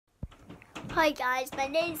Hi guys, my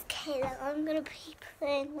name is Kayla. I'm going to be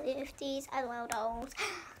playing with these LOL dolls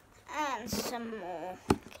and some more.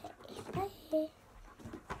 Okay, bye.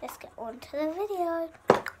 Let's get on to the video.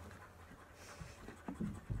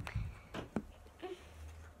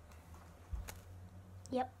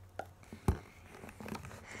 Yep.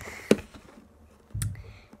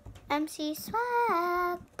 MC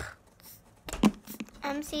Swag.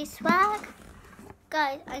 MC Swag.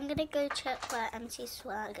 Guys, I'm gonna go check where MC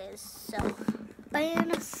Swag is. So, bye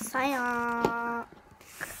in a second.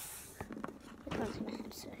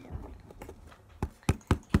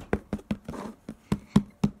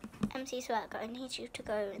 MC Swag, I need you to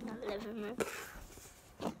go in the living room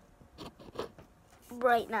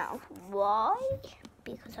right now. Why?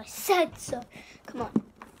 Because I said so. Come on.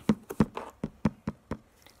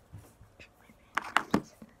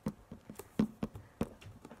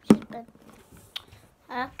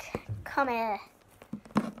 Okay, come here.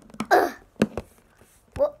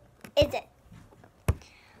 What is it?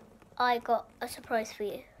 I got a surprise for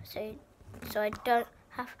you, so I don't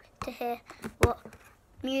have to hear what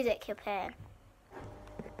music you're playing.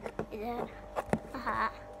 Is it a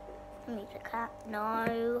hat? A music hat?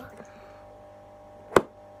 No.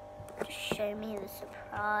 Just show me the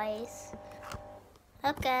surprise.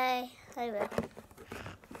 Okay, I will.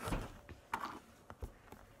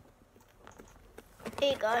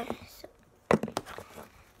 Here you go.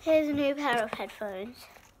 Here's a new pair of headphones.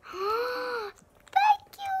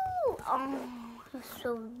 Thank you! Oh, you're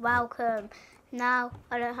so welcome. Now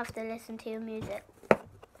I don't have to listen to your music.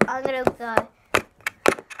 I'm gonna go.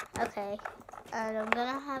 Okay. And I'm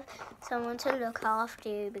gonna have someone to look after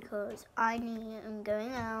you because I'm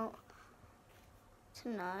going out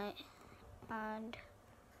tonight. And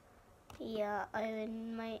yeah, I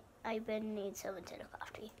will need someone to look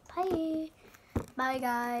after you. Bye. Bye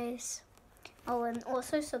guys. Oh, and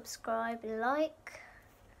also subscribe, like,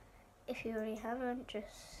 if you already haven't, you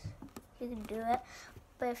can do it.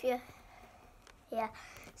 But if you, yeah,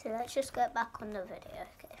 so let's just get back on the video,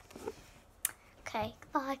 okay? Okay,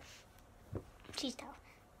 bye. Cheese down.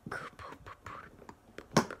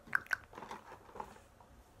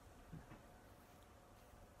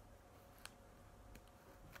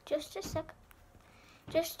 Just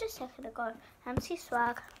a second ago, MC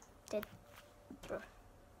Swag did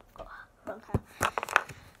wrong hand.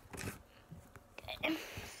 Okay,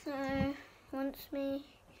 so wants me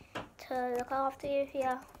to look after you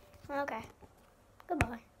here. Okay,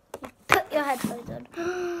 goodbye. You put your headphones on.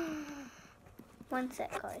 One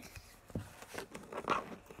sec, guys.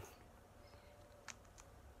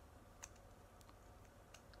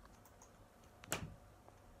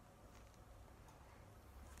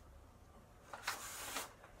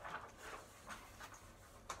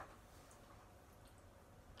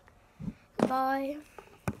 Bye.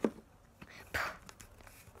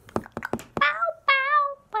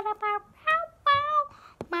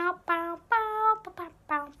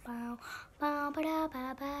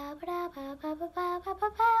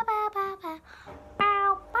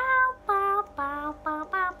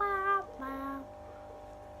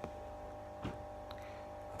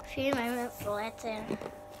 A few moments later,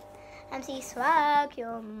 MC Swag,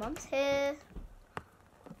 your mom's here.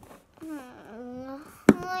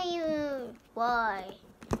 Why?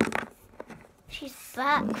 She's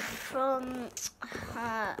back from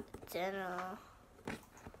her dinner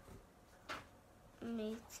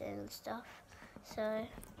meeting and stuff, so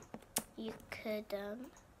you could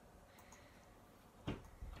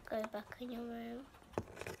go back in your room.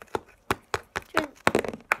 Just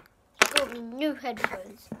got me new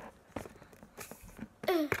headphones.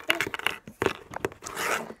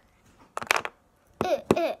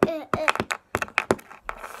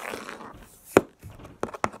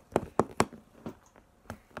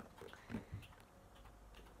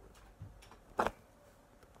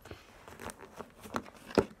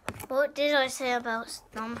 What did I say about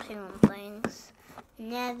stomping on things?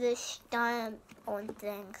 Never stomp on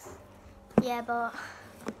things. Yeah, but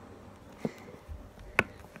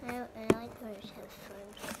I like those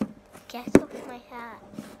headphones. Get off my hat.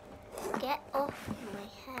 Get off my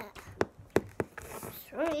hat.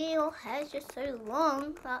 Sorry, your hair's just so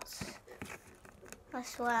long.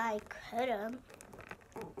 That's why I couldn't.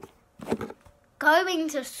 Going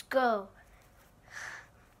to school.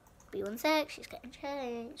 Be 1 sec, she's getting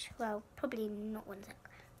changed. Well, probably not 1 sec.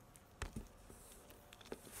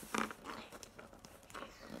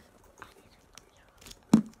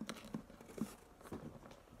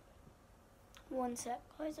 One sec,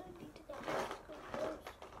 guys, I need to get back to school.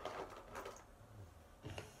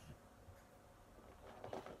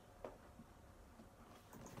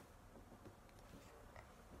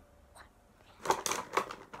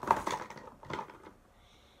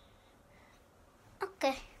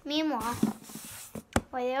 Meanwhile,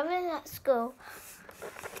 while the others at school,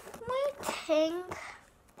 waiting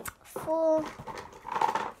for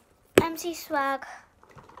MC Swag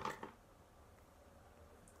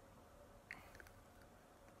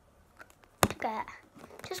to get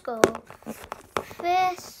to school.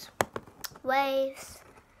 This waves.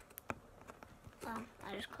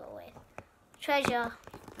 I just call it wave. Treasure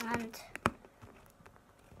and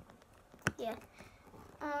yeah.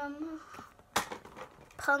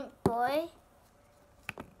 Punk Boy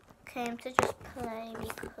came to just play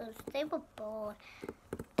because they were bored.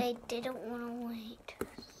 They didn't want to wait.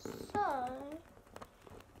 So,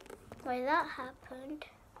 when that happened,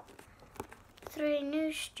 3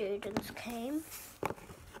 new students came.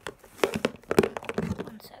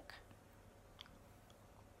 One sec.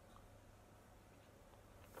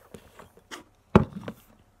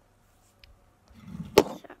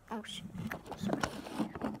 Oh shit. Sorry.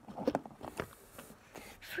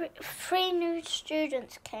 3 new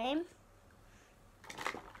students came.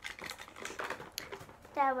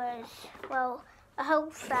 There was, well, a whole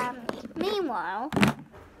family. Meanwhile,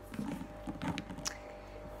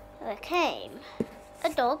 there came a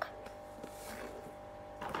dog,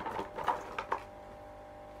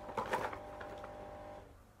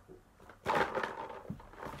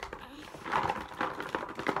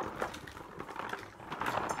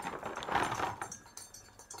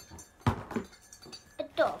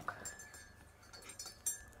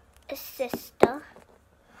 a sister,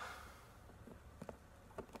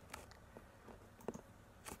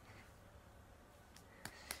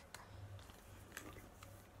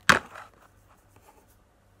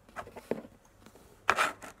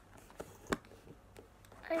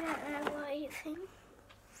 I don't know what you think.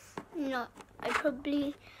 No,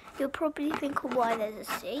 you'll probably think of why there's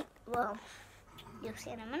a seat. Well, you'll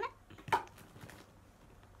see in a minute.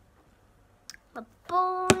 A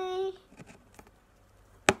boy.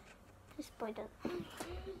 This boy doesn't.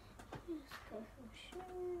 Let's go for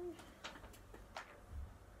shoes.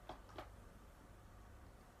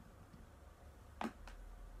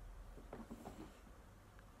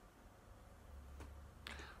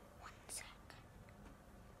 One sec.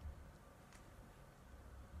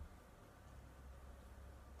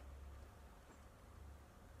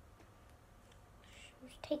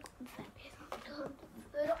 Shoes take 1 second. Turn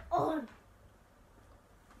it on.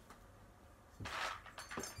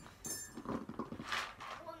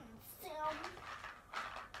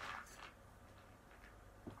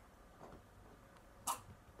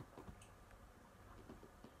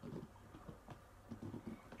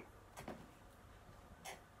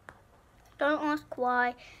 Don't ask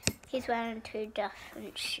why he's wearing 2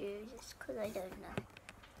 different shoes. It's because I don't know.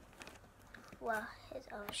 Well, his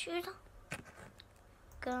other shoes are.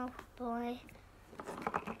 Girl, boy,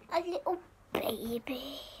 a little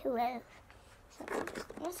baby with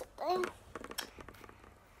what's it there?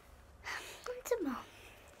 It's a mom.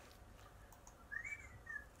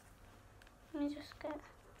 Let me just get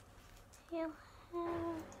your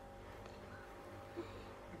hair.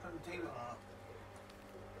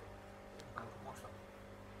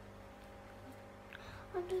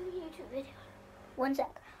 I'm doing a YouTube video. 1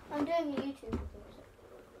 sec. I'm doing a YouTube video.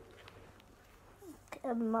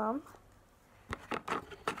 Okay, Mom.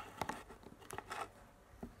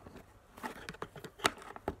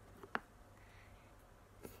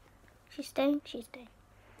 She's staying.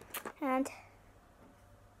 And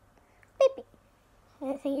baby.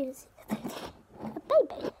 I think it's a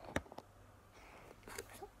baby.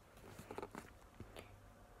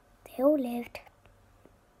 They all lived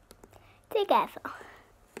together.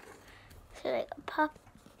 So like a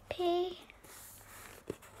puppy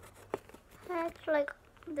had like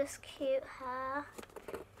this cute hair.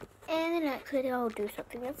 In the next video I'll do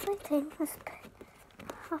something exciting. This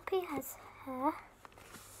puppy has hair.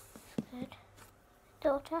 Good. The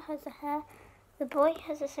daughter has a hair. The boy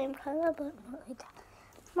has the same colour but not like that.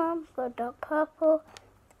 Mom got dark purple.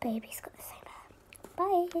 The baby's got the same hair.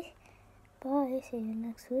 Bye. Bye. See you in the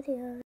next video.